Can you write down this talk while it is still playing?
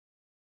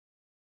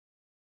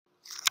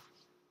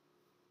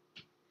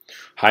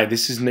Hi,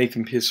 this is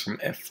Nathan Pierce from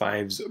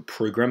F5's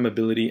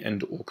Programmability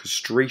and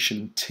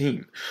Orchestration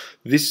team.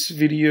 This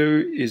video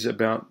is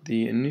about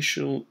the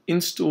initial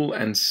install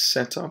and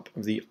setup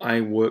of the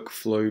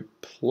iWorkflow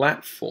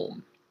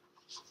platform.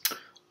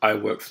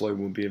 iWorkflow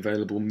will be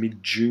available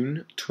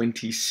mid-June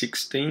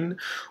 2016,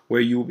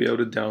 where you will be able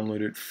to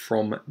download it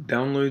from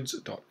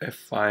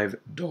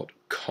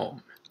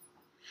downloads.f5.com.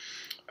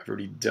 I've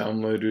already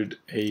downloaded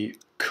a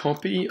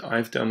copy.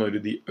 I've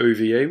downloaded the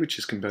OVA, which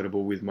is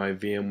compatible with my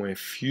VMware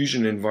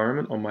Fusion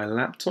environment on my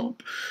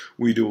laptop.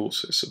 We do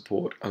also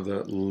support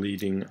other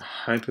leading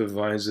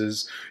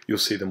hypervisors. You'll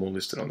see them all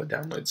listed on the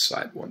download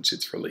site once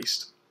it's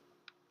released.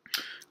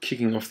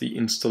 Kicking off the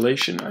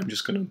installation, I'm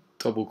just going to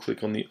double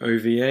click on the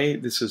OVA.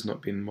 This has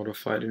not been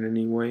modified in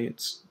any way.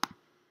 It's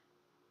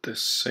the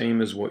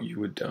same as what you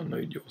would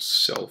download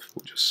yourself.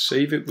 We'll just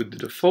save it with the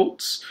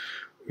defaults.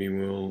 We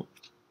will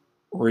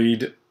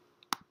read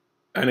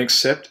and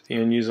accept the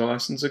end user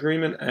license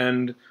agreement,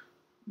 and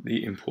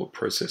the import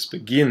process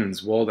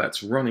begins. While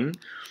that's running,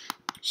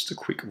 just a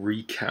quick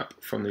recap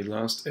from the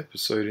last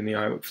episode in the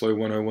iWorkflow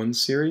 101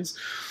 series.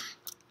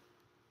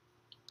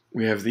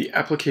 We have the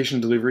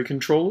application delivery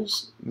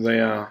controllers. They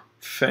are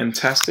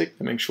fantastic.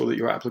 They make sure that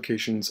your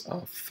applications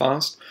are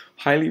fast,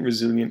 highly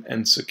resilient,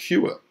 and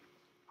secure.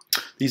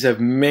 These have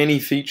many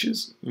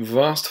features,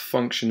 vast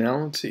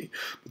functionality,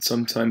 but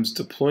sometimes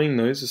deploying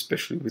those,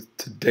 especially with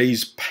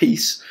today's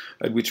pace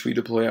at which we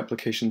deploy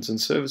applications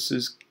and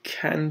services,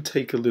 can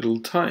take a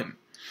little time.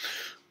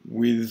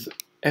 With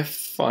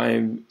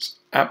F5's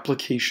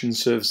application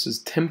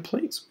services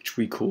templates, which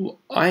we call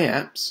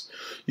iApps,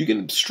 you can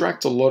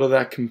abstract a lot of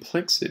that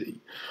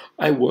complexity.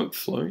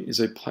 iWorkflow is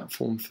a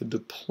platform for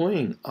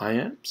deploying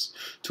iApps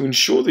to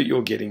ensure that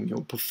you're getting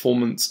your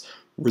performance,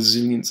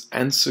 resilience,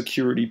 and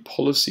security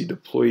policy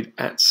deployed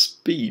at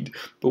speed,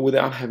 but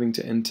without having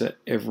to enter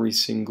every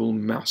single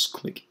mouse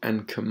click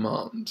and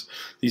command.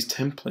 These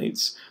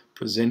templates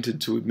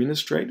presented to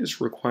administrators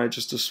require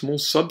just a small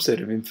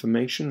subset of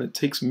information that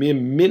takes mere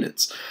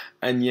minutes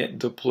and yet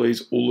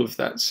deploys all of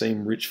that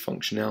same rich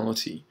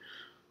functionality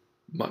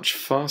much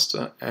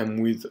faster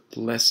and with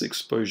less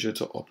exposure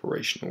to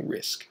operational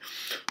risk.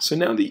 So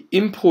now the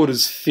import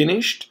is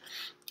finished.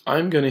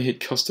 I'm going to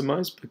hit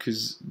customize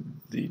because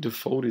the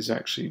default is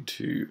actually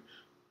to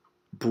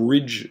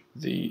bridge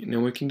the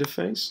network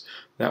interface.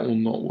 That will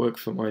not work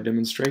for my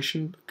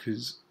demonstration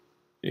because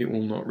it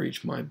will not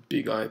reach my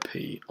big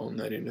IP on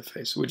that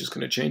interface. So we're just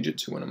going to change it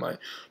to one of my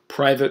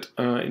private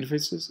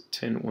interfaces,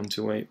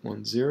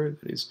 10.128.1.0.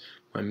 That is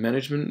my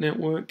management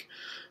network.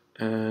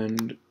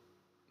 And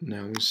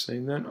now we're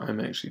saying that, I'm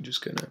actually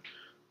just going to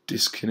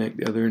disconnect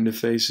the other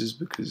interfaces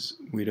because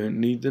we don't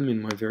need them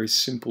in my very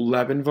simple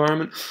lab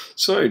environment.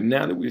 So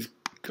now that we've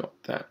got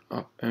that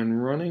up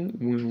and running,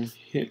 we'll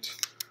hit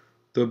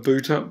the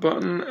boot up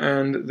button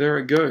and there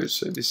it goes.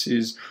 So this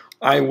is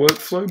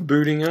iWorkflow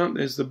booting up.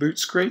 There's the boot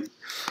screen.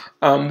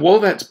 While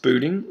that's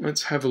booting,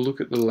 let's have a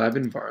look at the lab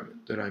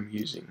environment that I'm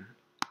using.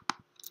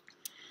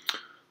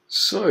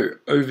 So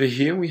over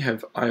here we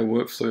have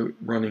iWorkflow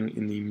running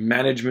in the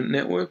management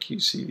network. You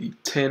see the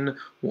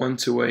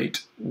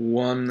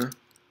 10.128.1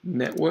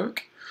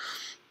 network.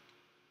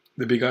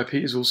 The big IP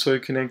is also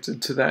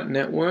connected to that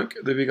network.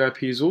 The big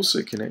IP is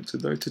also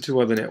connected though to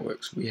two other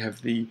networks. We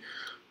have the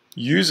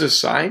user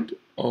side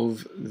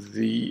of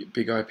the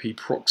big IP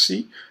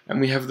proxy, and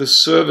we have the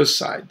server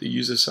side. The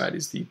user side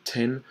is the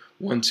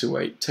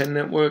 10.128.10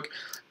 network,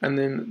 and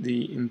then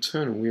the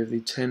internal, we have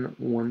the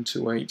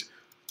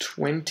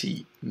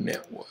 10.128.20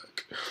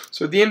 network.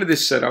 So at the end of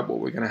this setup, what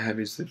we're going to have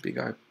is the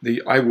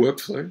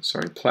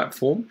iWorkflow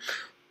platform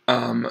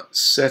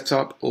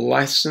setup,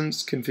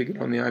 licensed, configured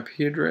on the IP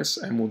address,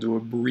 and we'll do a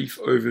brief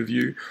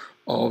overview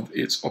of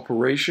its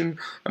operation.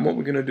 And what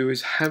we're going to do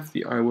is have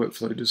the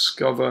iWorkflow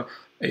discover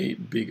a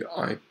big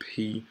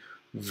IP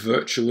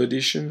virtual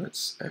edition.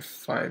 That's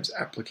F5's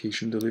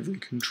application delivery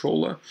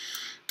controller.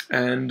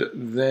 And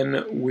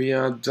then we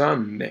are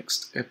done.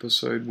 Next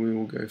episode, we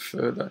will go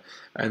further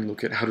and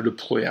look at how to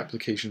deploy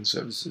application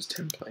services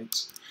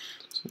templates.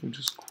 So we'll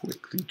just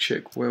quickly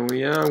check where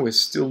we are. We're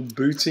still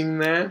booting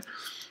there.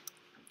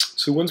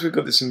 So once we've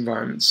got this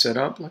environment set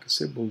up, like I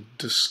said, we'll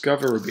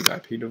discover a big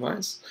IP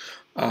device.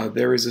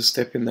 There is a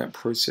step in that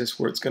process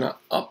where it's going to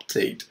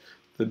update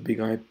the big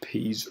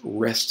IP's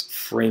REST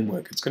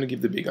framework. It's going to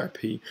give the big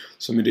IP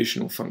some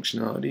additional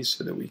functionality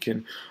so that we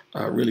can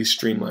really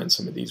streamline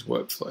some of these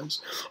workflows.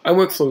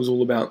 iWorkflow is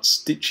all about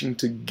stitching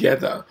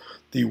together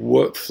the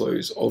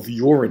workflows of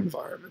your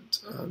environment.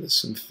 There's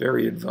some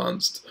very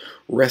advanced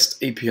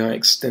REST API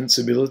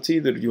extensibility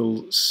that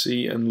you'll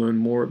see and learn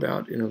more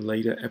about in a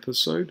later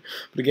episode.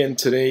 But again,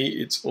 today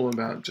it's all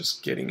about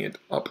just getting it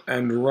up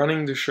and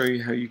running to show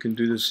you how you can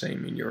do the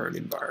same in your own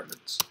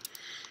environments.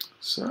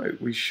 So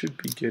we should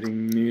be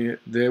getting near,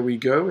 there we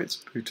go, it's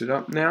booted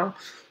up now.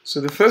 So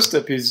the first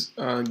step is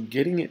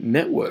getting it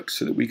networked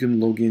so that we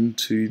can log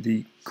into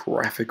the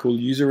graphical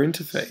user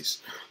interface.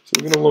 So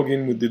we're going to log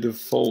in with the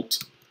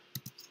default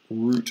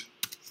root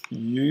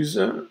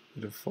user.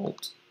 The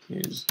default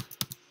is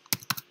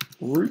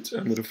root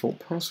and the default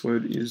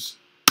password is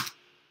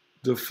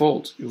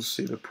default, you'll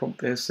see the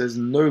prompt there says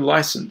no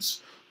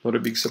license. Not a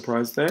big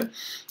surprise there.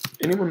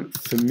 Anyone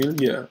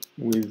familiar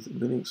with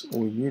Linux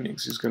or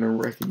Unix is going to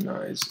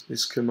recognize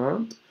this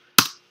command.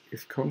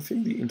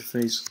 Ifconfig, the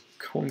interface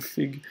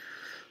config.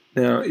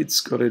 Now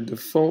it's got a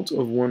default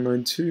of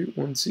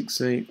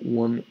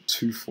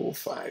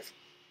 192.168.1.245.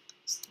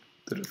 It's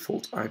the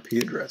default IP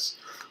address.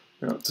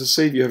 Now to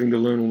save you having to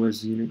learn all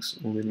those Unix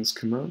or Linux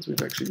commands,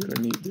 we've actually got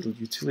a neat little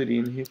utility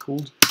in here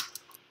called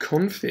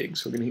config.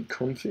 So we're going to hit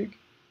config.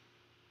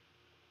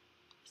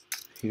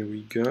 Here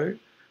we go.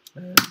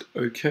 And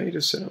OK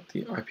to set up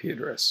the IP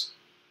address.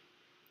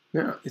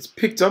 Now it's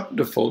picked up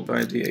default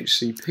by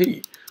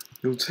DHCP.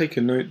 You'll take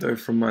a note though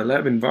from my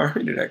lab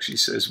environment, it actually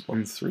says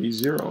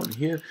 130 on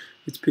here.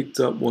 It's picked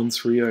up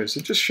 130.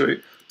 So just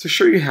to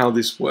show you how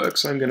this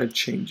works, I'm going to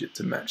change it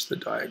to match the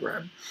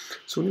diagram.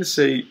 So I'm going to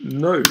say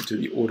no to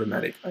the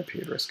automatic IP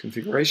address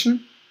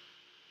configuration.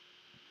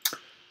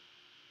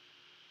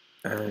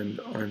 And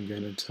I'm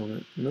going to tell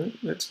it, no,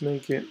 let's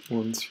make it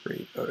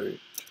 130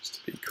 just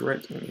to be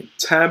correct. I'm going to hit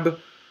tab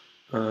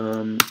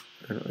and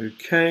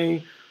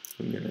OK.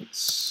 I'm going to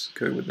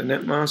go with the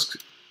net mask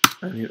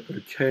and hit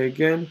OK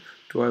again.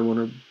 Do I want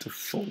a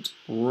default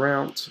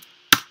route?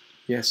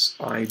 Yes,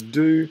 I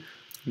do.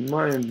 In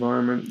my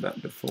environment,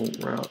 that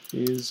default route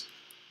is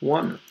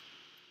 1.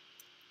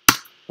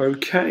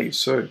 OK,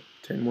 so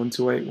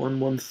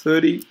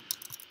 10.128.1.130,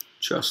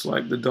 just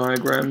like the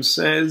diagram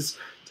says,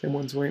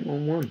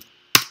 10.128.1.1.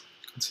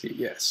 Let's hit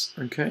yes.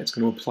 OK, it's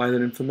going to apply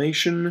that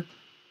information.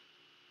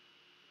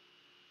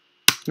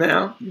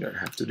 Now, you don't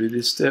have to do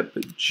this step,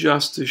 but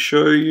just to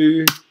show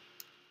you,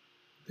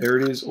 there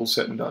it is, all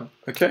set and done.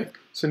 Okay,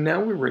 so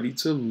now we're ready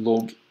to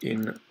log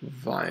in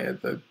via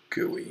the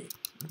GUI.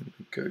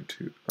 Go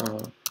to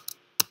our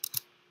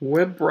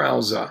web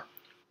browser.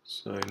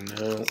 So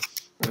now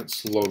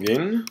let's log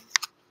in.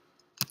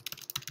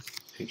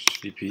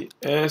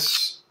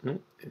 HTTPS,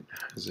 it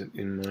has it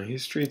in my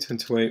history,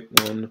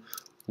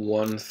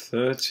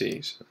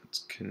 10.281.1.30. So let's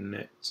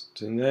connect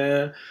to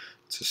there.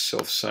 It's a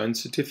self-signed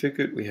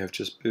certificate. We have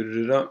just booted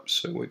it up,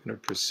 so we're going to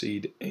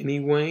proceed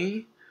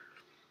anyway.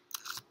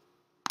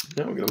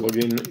 Now we're going to log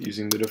in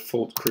using the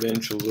default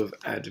credentials of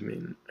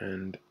admin.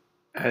 And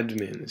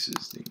admin, this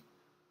is the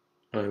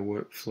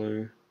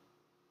iWorkflow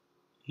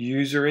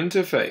user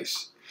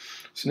interface.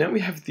 So now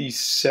we have the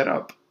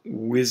setup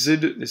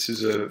wizard. This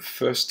is a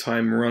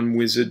first-time run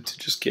wizard to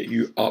just get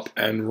you up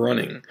and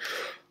running.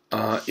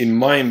 In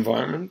my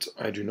environment,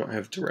 I do not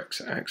have direct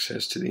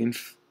access to the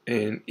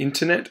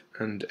internet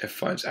and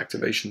F5's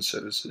activation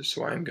services,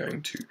 so I am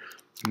going to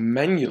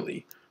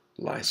manually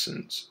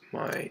license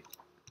my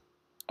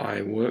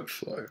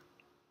iWorkflow.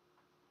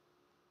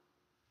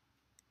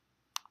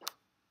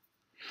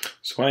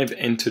 So I've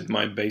entered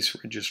my base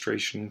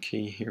registration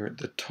key here at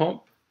the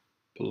top,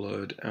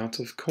 blurred out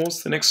of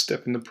course. The next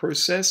step in the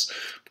process,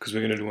 because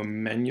we're going to do a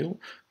manual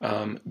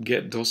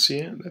get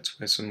dossier, that's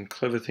where some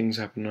clever things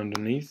happen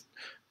underneath,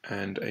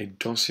 and a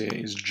dossier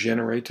is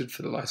generated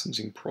for the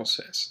licensing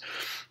process.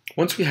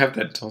 Once we have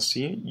that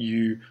dossier,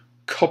 you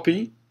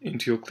copy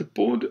into your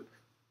clipboard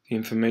the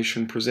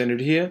information presented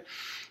here,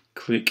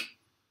 click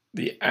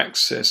the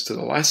access to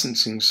the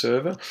licensing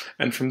server,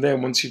 and from there,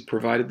 once you've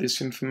provided this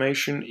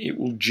information, it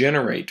will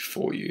generate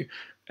for you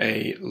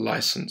a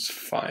license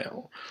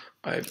file.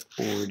 I've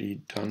already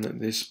done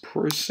this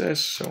process,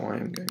 so I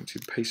am going to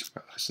paste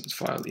my license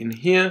file in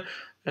here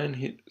and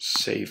hit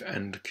save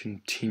and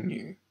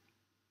continue.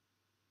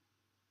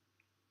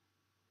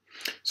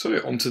 So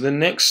on to the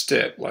next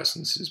step.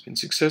 License has been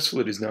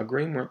successful. It is now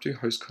green. We're up to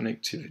host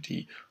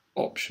connectivity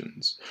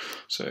options.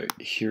 So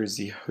here is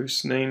the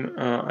host name.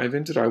 I've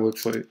entered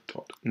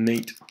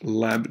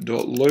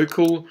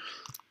iWorkflow.natelab.local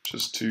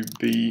just to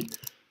be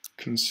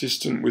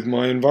consistent with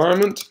my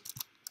environment.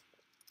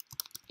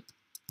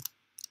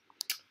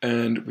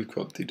 And we've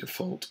got the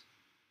default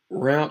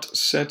route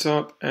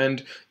setup,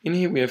 and in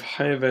here we have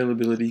high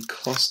availability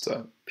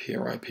cluster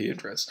peer IP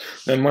address.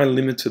 Now in my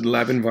limited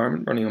lab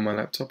environment running on my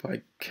laptop,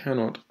 I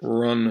cannot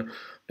run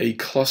a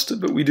cluster,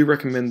 but we do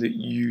recommend that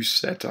you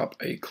set up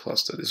a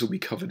cluster. This will be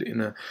covered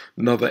in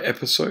another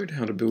episode,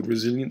 how to build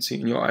resiliency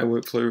in your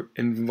iWorkflow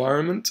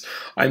environment.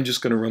 I'm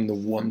just going to run the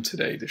one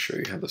today to show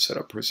you how the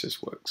setup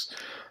process works.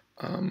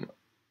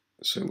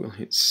 So we'll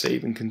hit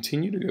save and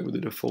continue to go with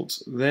the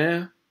defaults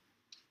there.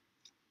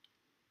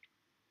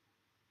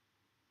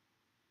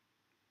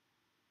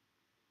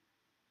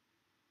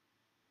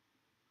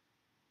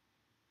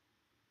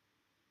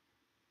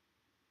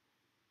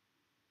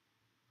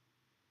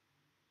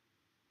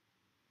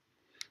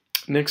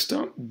 Next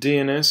up,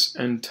 DNS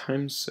and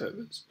time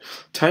servers.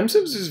 Time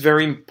servers is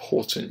very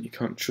important. You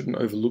shouldn't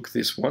overlook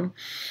this one.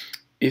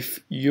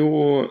 If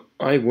your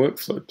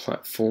iWorkflow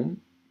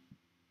platform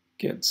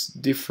gets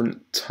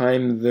different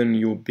time than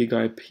your big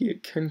IP,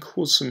 it can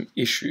cause some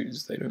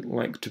issues. They don't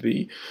like to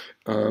be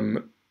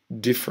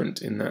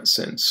different in that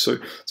sense. So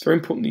it's very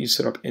important that you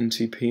set up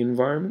NTP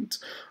environment.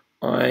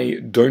 I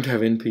don't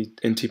have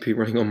NTP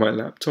running on my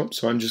laptop,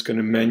 so I'm just going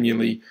to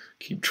manually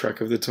keep track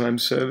of the time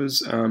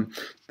servers.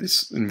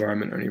 This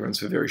environment only runs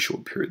for very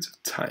short periods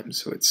of time,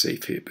 so it's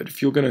safe here. But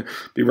if you're going to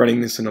be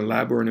running this in a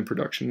lab or in a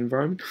production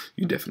environment,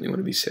 you definitely want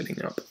to be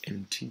setting up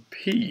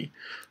NTP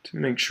to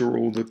make sure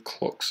all the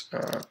clocks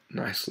are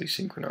nicely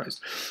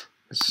synchronized.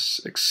 Let's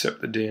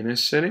accept the DNS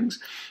settings.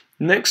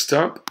 Next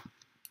up,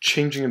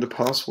 changing of the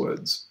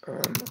passwords.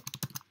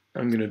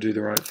 I'm going to do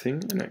the right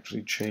thing and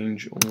actually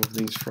change all of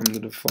these from the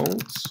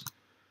defaults.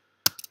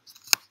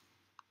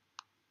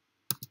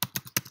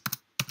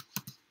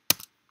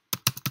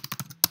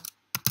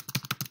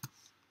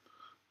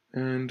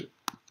 And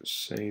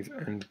save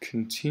and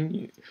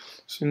continue.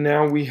 So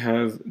now we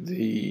have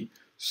the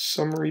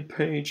summary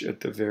page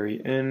at the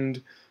very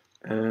end,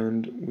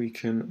 and we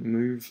can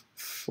move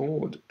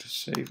forward to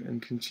save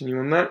and continue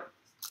on that.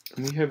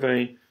 And we have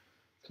a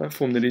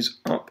platform that is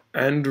up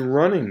and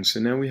running. So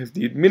now we have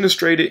the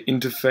administrator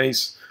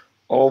interface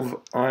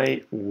of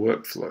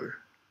iWorkflow.